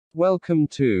Welcome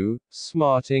to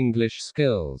Smart English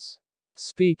Skills.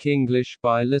 Speak English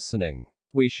by listening.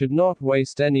 We should not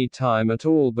waste any time at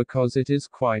all because it is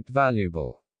quite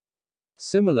valuable.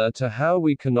 Similar to how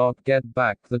we cannot get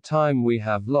back the time we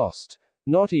have lost,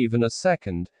 not even a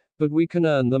second, but we can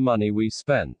earn the money we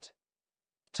spent.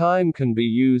 Time can be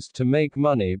used to make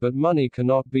money, but money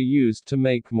cannot be used to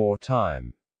make more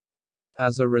time.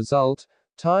 As a result,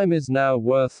 time is now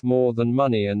worth more than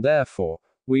money, and therefore,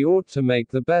 we ought to make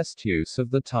the best use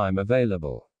of the time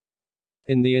available.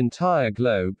 In the entire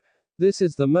globe, this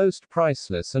is the most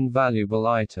priceless and valuable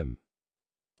item.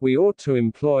 We ought to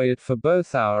employ it for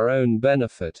both our own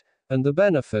benefit, and the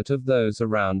benefit of those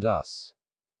around us.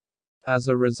 As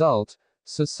a result,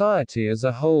 society as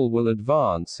a whole will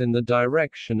advance in the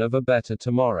direction of a better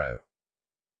tomorrow.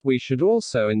 We should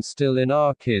also instill in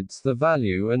our kids the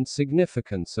value and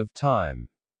significance of time.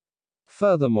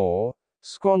 Furthermore,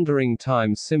 squandering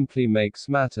time simply makes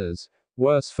matters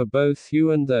worse for both you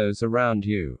and those around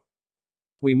you.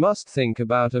 We must think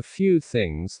about a few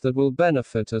things that will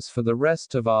benefit us for the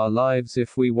rest of our lives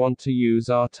if we want to use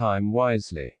our time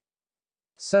wisely.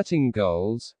 Setting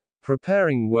goals,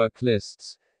 preparing work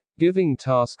lists, giving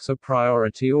tasks a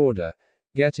priority order,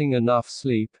 getting enough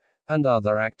sleep, and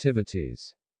other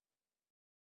activities.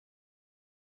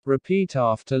 Repeat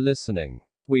after listening.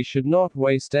 We should not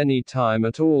waste any time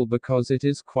at all because it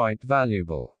is quite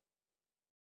valuable.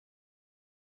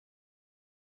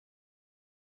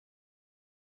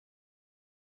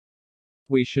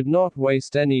 We should not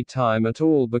waste any time at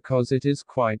all because it is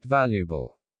quite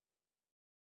valuable.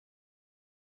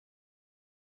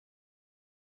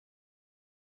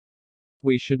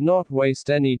 We should not waste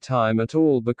any time at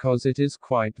all because it is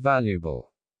quite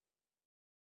valuable.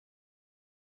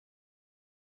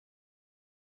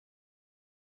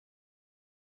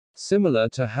 Similar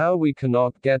to how we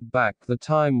cannot get back the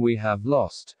time we have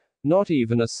lost, not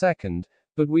even a second,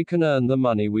 but we can earn the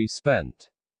money we spent.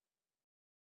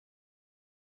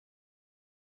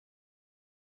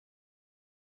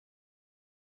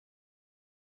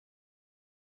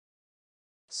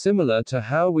 Similar to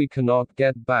how we cannot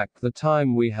get back the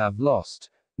time we have lost,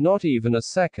 not even a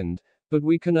second, but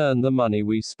we can earn the money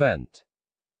we spent.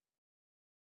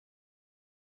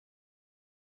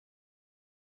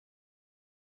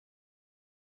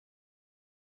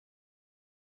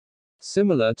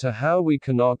 Similar to how we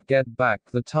cannot get back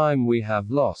the time we have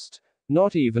lost,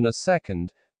 not even a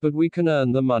second, but we can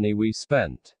earn the money we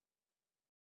spent.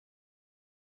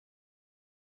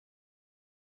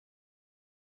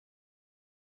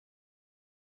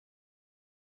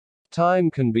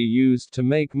 Time can be used to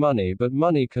make money, but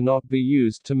money cannot be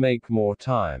used to make more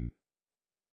time.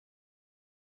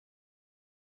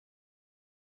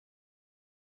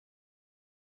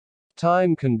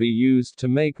 Time can be used to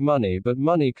make money, but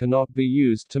money cannot be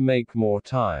used to make more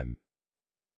time.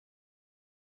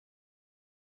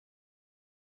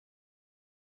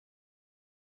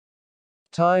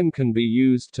 Time can be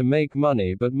used to make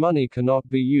money, but money cannot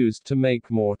be used to make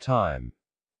more time.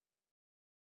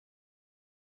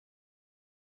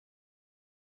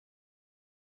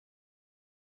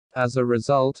 As a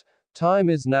result,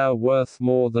 time is now worth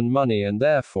more than money, and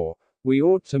therefore, we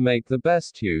ought to make the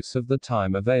best use of the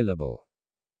time available.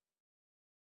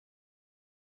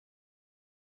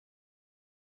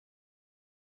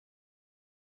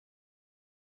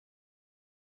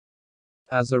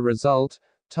 As a result,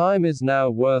 time is now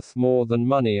worth more than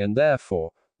money, and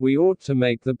therefore, we ought to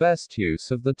make the best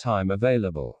use of the time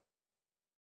available.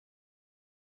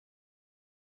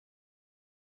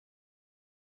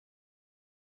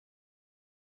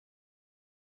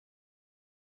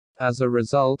 As a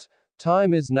result,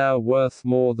 time is now worth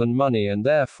more than money, and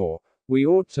therefore, we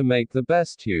ought to make the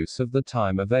best use of the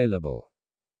time available.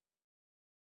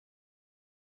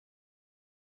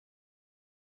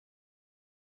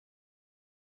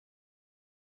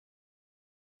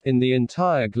 In the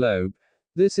entire globe,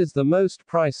 this is the most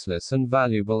priceless and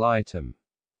valuable item.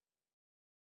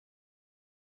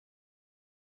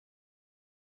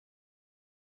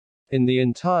 In the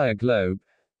entire globe,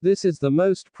 this is the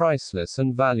most priceless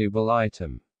and valuable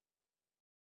item.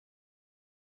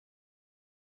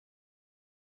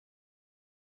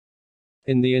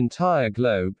 In the entire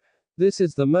globe, this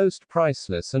is the most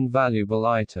priceless and valuable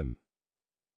item.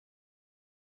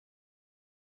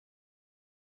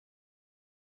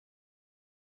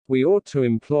 We ought to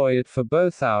employ it for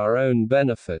both our own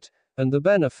benefit, and the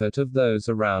benefit of those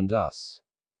around us.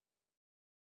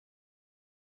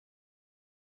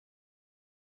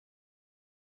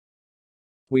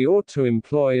 We ought to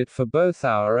employ it for both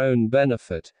our own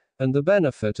benefit, and the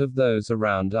benefit of those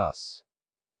around us.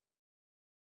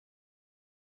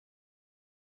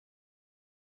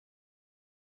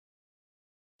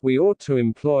 We ought to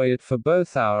employ it for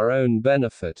both our own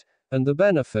benefit, and the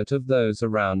benefit of those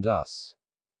around us.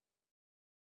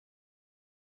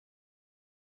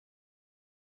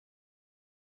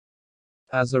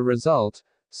 As a result,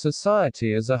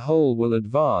 society as a whole will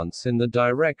advance in the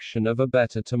direction of a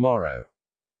better tomorrow.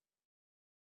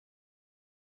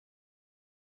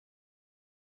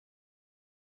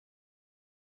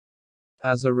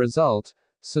 As a result,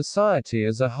 society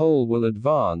as a whole will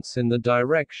advance in the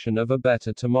direction of a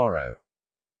better tomorrow.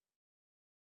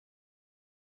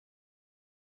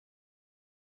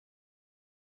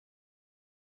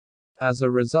 As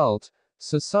a result,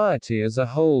 society as a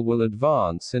whole will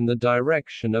advance in the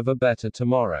direction of a better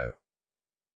tomorrow.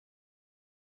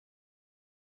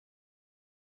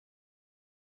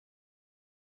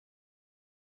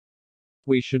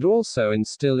 We should also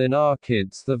instill in our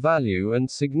kids the value and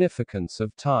significance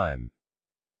of time.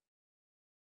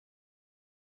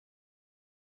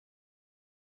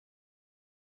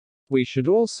 We should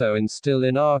also instill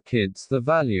in our kids the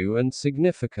value and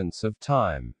significance of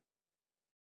time.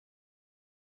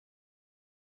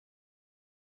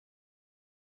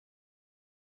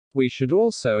 We should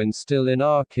also instill in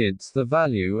our kids the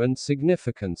value and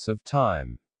significance of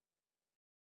time.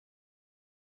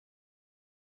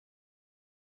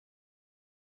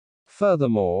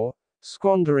 Furthermore,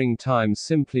 squandering time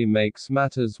simply makes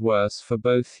matters worse for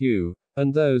both you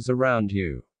and those around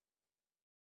you.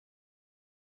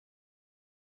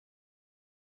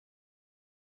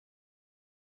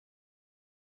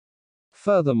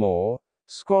 Furthermore,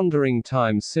 squandering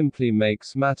time simply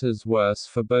makes matters worse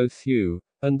for both you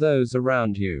and those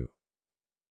around you.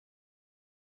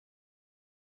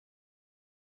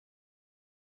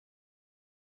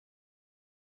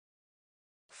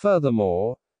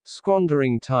 Furthermore,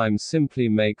 squandering time simply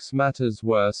makes matters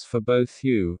worse for both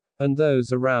you and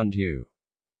those around you.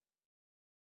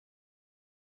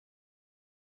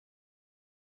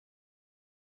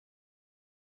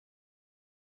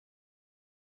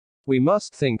 We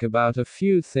must think about a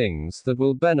few things that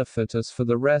will benefit us for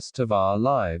the rest of our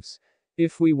lives,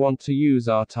 if we want to use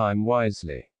our time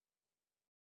wisely.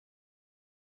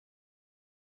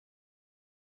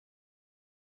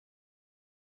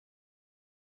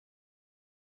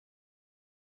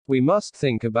 We must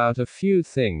think about a few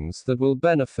things that will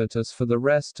benefit us for the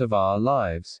rest of our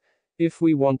lives, if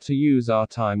we want to use our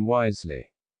time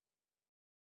wisely.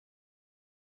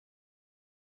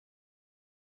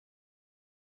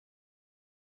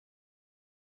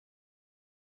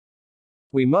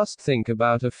 We must think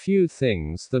about a few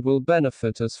things that will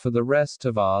benefit us for the rest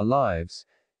of our lives,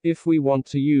 if we want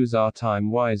to use our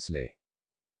time wisely.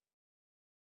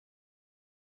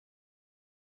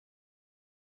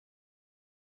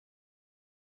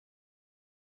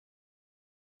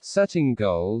 Setting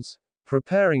goals,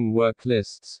 preparing work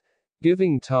lists,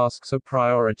 giving tasks a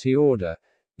priority order,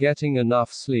 getting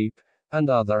enough sleep, and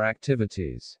other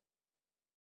activities.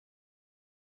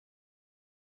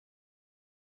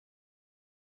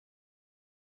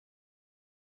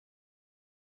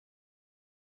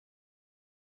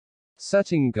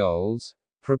 Setting goals,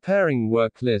 preparing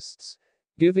work lists,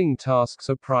 giving tasks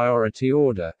a priority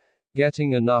order,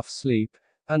 getting enough sleep,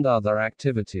 and other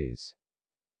activities.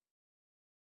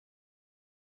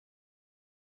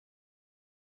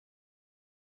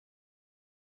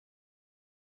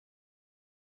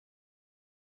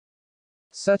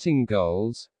 Setting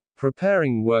goals,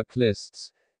 preparing work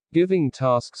lists, giving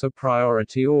tasks a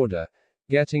priority order,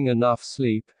 getting enough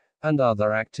sleep, and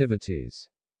other activities.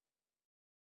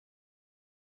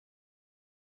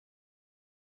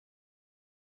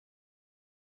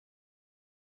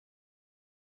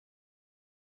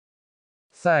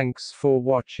 Thanks for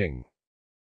watching.